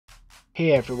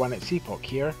Hey everyone, it's Epoch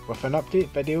here with an update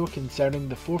video concerning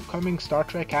the forthcoming Star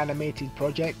Trek animated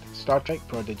project, Star Trek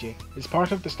Prodigy. As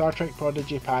part of the Star Trek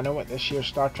Prodigy panel at this year's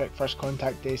Star Trek First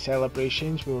Contact Day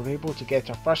celebrations, we were able to get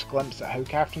our first glimpse at how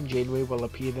Captain Janeway will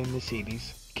appear in the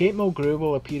series. Kate Mulgrew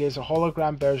will appear as a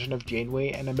hologram version of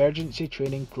Janeway, an emergency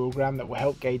training program that will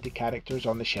help guide the characters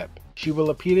on the ship. She will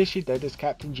appear as she did as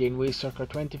Captain Janeway circa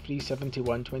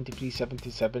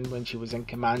 2371-2377 when she was in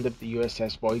command of the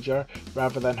USS Voyager,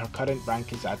 rather than her current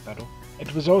rank as Admiral.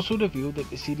 It was also revealed that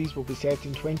the series will be set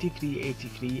in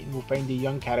 2383 and will find the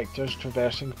young characters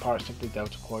traversing parts of the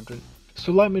Delta Quadrant.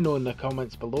 So let me know in the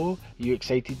comments below, are you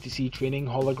excited to see training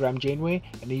hologram Janeway,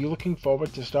 and are you looking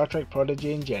forward to Star Trek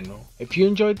Prodigy in general? If you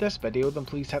enjoyed this video, then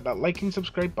please hit that like and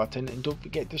subscribe button and don't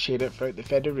forget to share it throughout the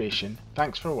Federation.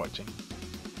 Thanks for watching.